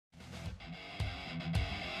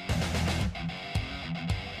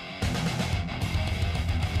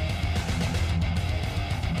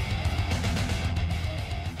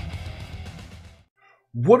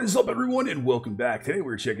What is up, everyone, and welcome back. Today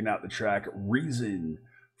we're checking out the track Reason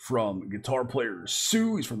from guitar player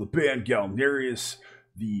Syu. He's from the band Baldmanreacts.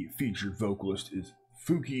 The featured vocalist is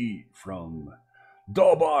Fuki from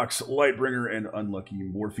Dollbox, Lightbringer, and Unlucky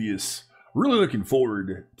Morpheus. Really looking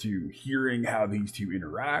forward to hearing how these two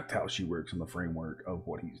interact, how she works in the framework of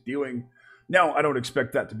what he's doing. Now, I don't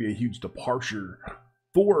expect that to be a huge departure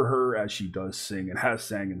for her, as she does sing and has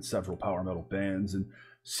sang in several power metal bands, and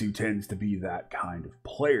Syu tends to be that kind of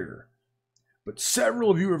player. But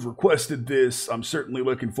several of you have requested this. I'm certainly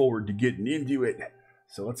looking forward to getting into it.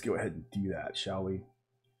 So let's go ahead and do that, shall we?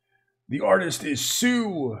 The artist is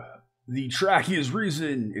Syu. The track is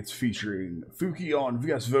Reason. It's featuring Fuki on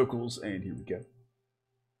VS vocals, and here we go.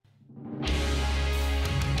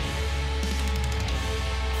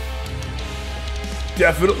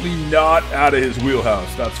 Definitely not out of his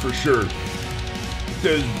wheelhouse, that's for sure.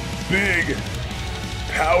 Those big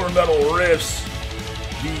power metal riffs,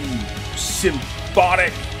 the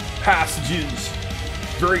symphonic passages,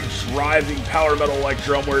 very driving power metal like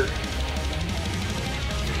drum work.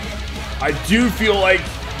 I do feel like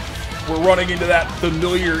we're running into that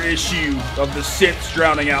familiar issue of the synths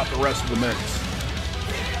drowning out the rest of the mix.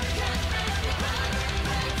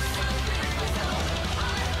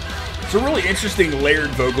 It's a really interesting layered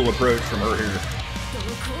vocal approach from her here.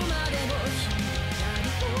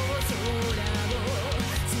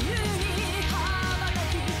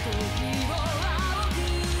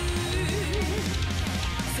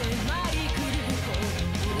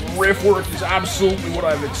 Riff work is absolutely what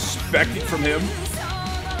I've expected from him.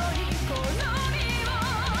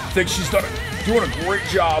 I think she's doing a great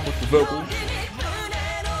job with the vocals.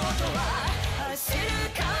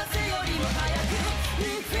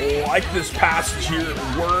 I like this passage here, it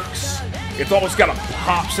works. It's almost got a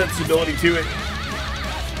pop sensibility to it.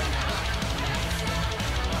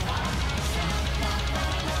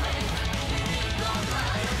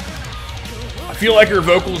 I feel like her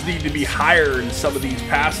vocals need to be higher in some of these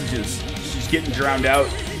passages. She's getting drowned out.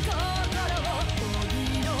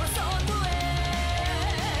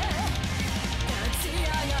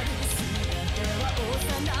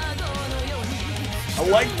 I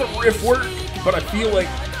like the riff work, but I feel like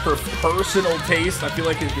her personal taste, I feel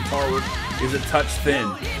like his guitar work is a touch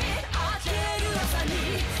thin.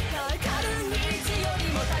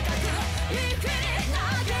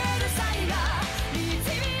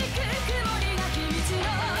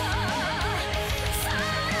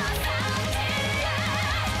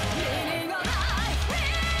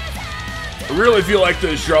 I really feel like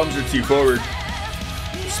those drums are too forward,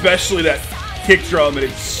 especially that kick drum, and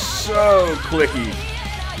it's so clicky.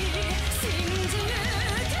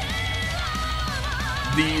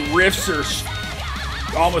 The riffs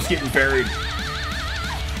are almost getting buried.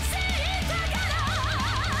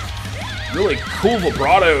 Really cool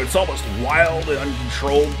vibrato. It's almost wild and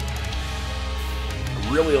uncontrolled. I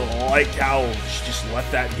really like how she just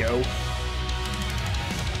let that go.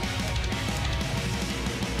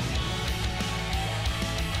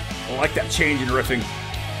 I like that change in riffing.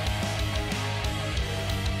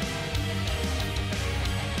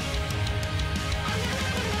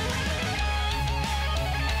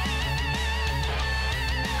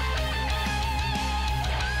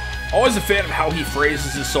 Always a fan of how he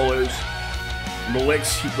phrases his solos, and the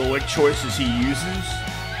lick choices he uses.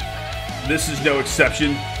 This is no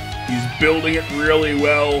exception. He's building it really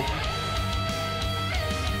well.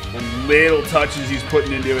 The little touches he's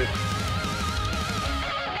putting into it.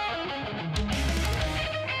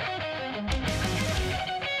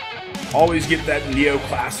 Always get that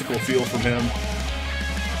neoclassical feel from him.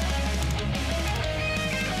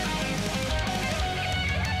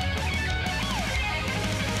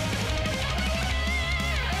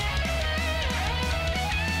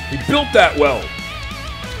 He built that well.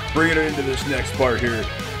 Bringing it into this next part here.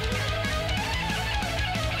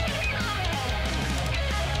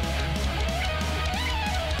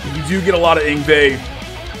 You do get a lot of Yngwie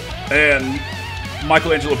and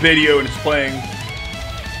Michelangelo Bidio in his playing.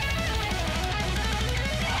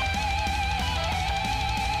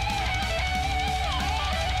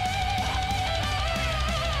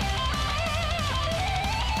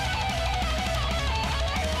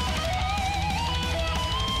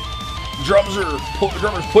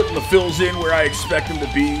 Drummer's putting the fills in where I expect them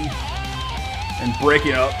to be and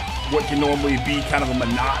breaking up what can normally be kind of a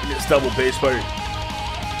monotonous double bass part.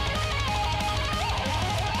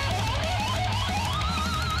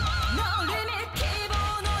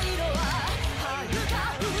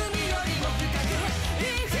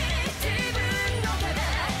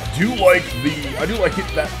 I do like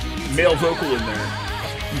that male vocal in there.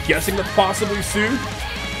 I'm guessing that's possibly Syu.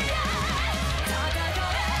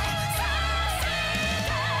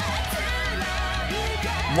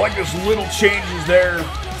 Like those little changes there.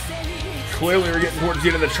 Clearly we're getting towards the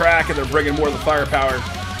end of the track and they're bringing more of the firepower.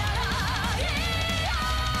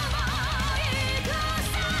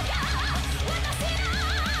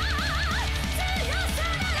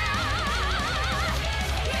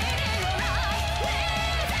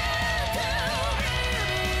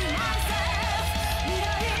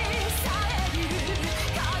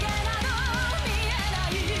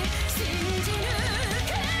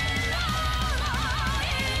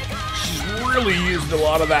 Really used a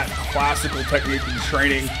lot of that classical technique in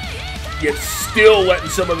training, yet still letting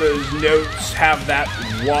some of those notes have that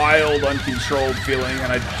wild, uncontrolled feeling,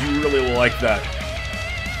 and I do really like that.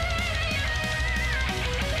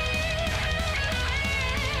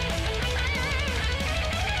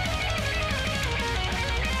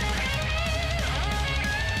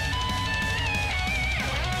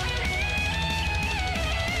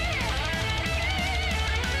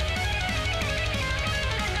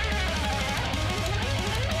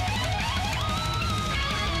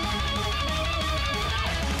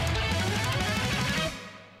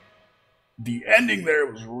 The ending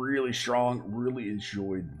there was really strong. Really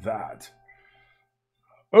enjoyed that.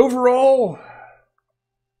 Overall,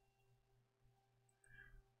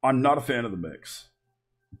 I'm not a fan of the mix.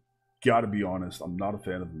 Gotta be honest, I'm not a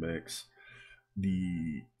fan of the mix.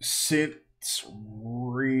 The synths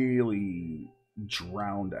really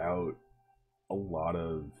drowned out a lot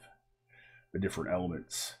of the different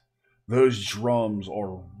elements. Those drums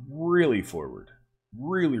are really forward.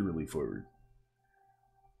 Really, really forward.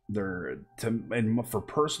 They're, and for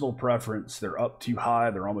personal preference, they're up too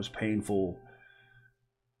high. They're almost painful.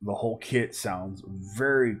 The whole kit sounds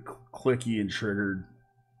very clicky and triggered,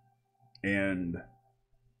 and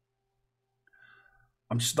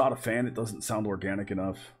I'm just not a fan. It doesn't sound organic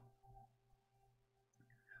enough.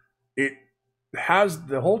 It has,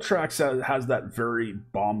 the whole track has that very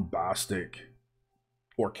bombastic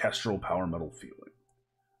orchestral power metal feeling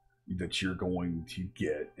that you're going to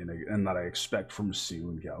get and that I expect from Syu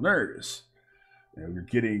and Baldmanreacts. You know, you're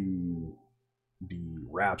getting the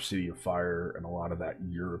Rhapsody of Fire and a lot of that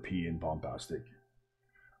European bombastic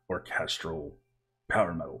orchestral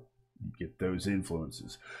power metal. You get those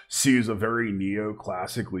influences. Syu's a very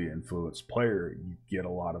neoclassically influenced player. You get a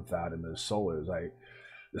lot of that in those solos.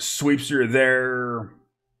 The sweeps are there.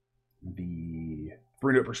 The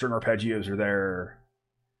 3-note per string arpeggios are there.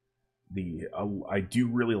 I do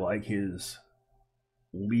really like his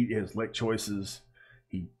lick choices.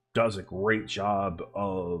 He does a great job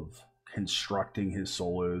of constructing his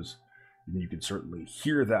solos, and you can certainly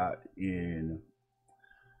hear that in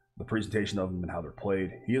the presentation of them and how they're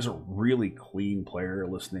played. He is a really clean player.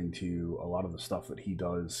 Listening to a lot of the stuff that he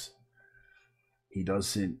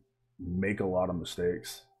doesn't make a lot of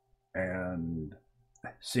mistakes, and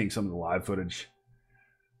seeing some of the live footage,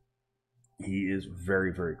 he is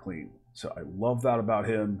very, very clean. So I love that about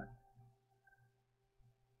him.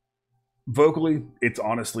 Vocally, it's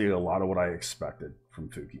honestly a lot of what I expected from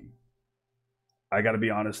Fuki. I gotta be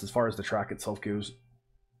honest, as far as the track itself goes,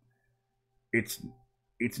 it's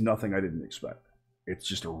nothing I didn't expect. It's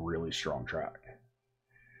just a really strong track.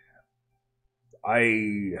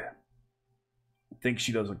 I think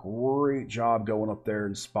she does a great job going up there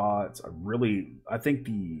in spots. I think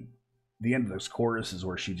the end of this chorus is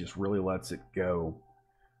where she just really lets it go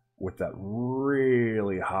with that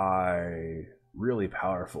really high, really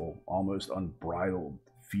powerful, almost unbridled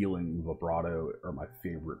feeling vibrato are my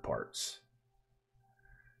favorite parts.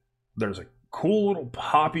 There's a cool little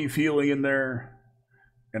poppy feeling in there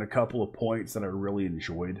and a couple of points that I really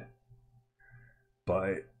enjoyed.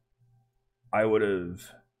 But I would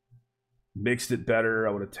have mixed it better.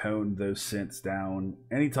 I would have toned those synths down.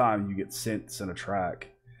 Anytime you get synths in a track,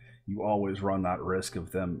 you always run that risk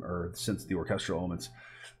of them, or since the orchestral elements,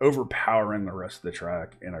 overpowering the rest of the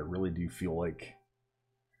track, and I really do feel like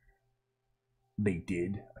they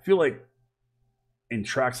did. I feel like in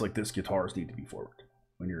tracks like this, guitars need to be forward.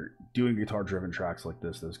 When you're doing guitar-driven tracks like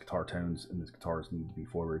this, those guitar tones and those guitars need to be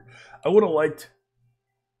forward. I would have liked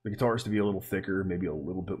the guitars to be a little thicker, maybe a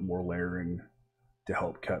little bit more layering to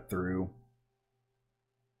help cut through,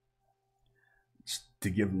 just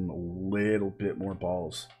to give them a little bit more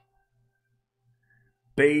balls.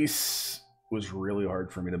 Bass was really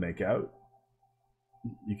hard for me to make out.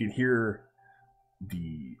 You can hear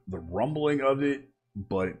the rumbling of it,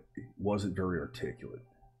 but it wasn't very articulate.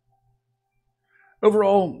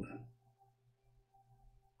 Overall,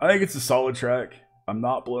 I think it's a solid track. I'm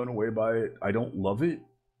not blown away by it. I don't love it,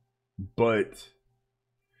 but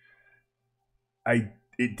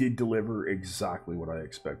it did deliver exactly what I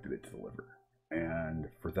expected it to deliver. And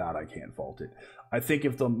for that, I can't fault it. I think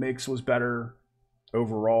if the mix was better,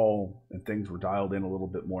 overall, and things were dialed in a little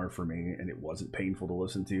bit more for me, and it wasn't painful to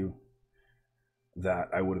listen to, that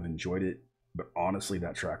I would have enjoyed it. But honestly,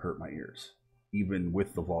 that track hurt my ears, even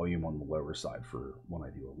with the volume on the lower side for when I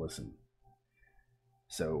do a listen.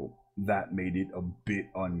 So that made it a bit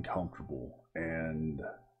uncomfortable, and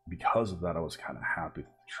because of that, I was kind of happy that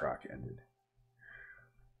the track ended.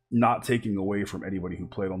 Not taking away from anybody who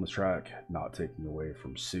played on the track, not taking away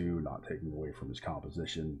from Syu, not taking away from his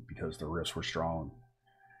composition, because the riffs were strong.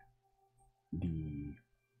 The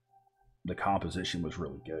composition was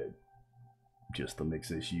really good. Just the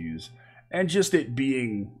mix issues, and just it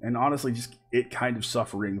being, and honestly, just it kind of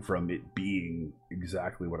suffering from it being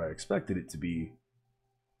exactly what I expected it to be,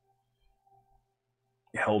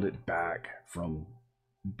 held it back from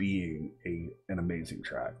being an amazing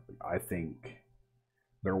track. I think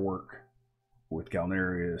their work with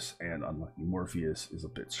Galnerius and Unlucky Morpheus is a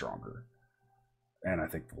bit stronger. And I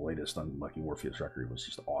think the latest Unlucky Morpheus record was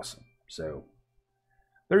just awesome. So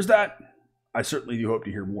there's that. I certainly do hope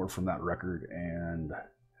to hear more from that record, and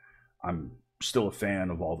I'm still a fan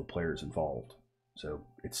of all the players involved. So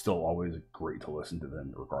it's still always great to listen to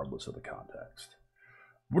them regardless of the context.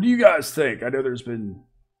 What do you guys think? I know there's been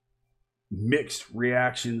mixed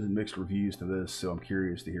reactions and mixed reviews to this, so I'm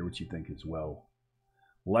curious to hear what you think as well.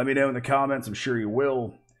 Let me know in the comments. I'm sure you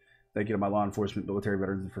will. Thank you to my law enforcement, military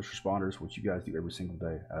veterans, and first responders, which you guys do every single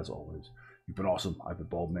day, as always. You've been awesome. I've been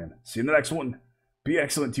Baldman. See you in the next one. Be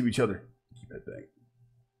excellent to each other. Keep it bang.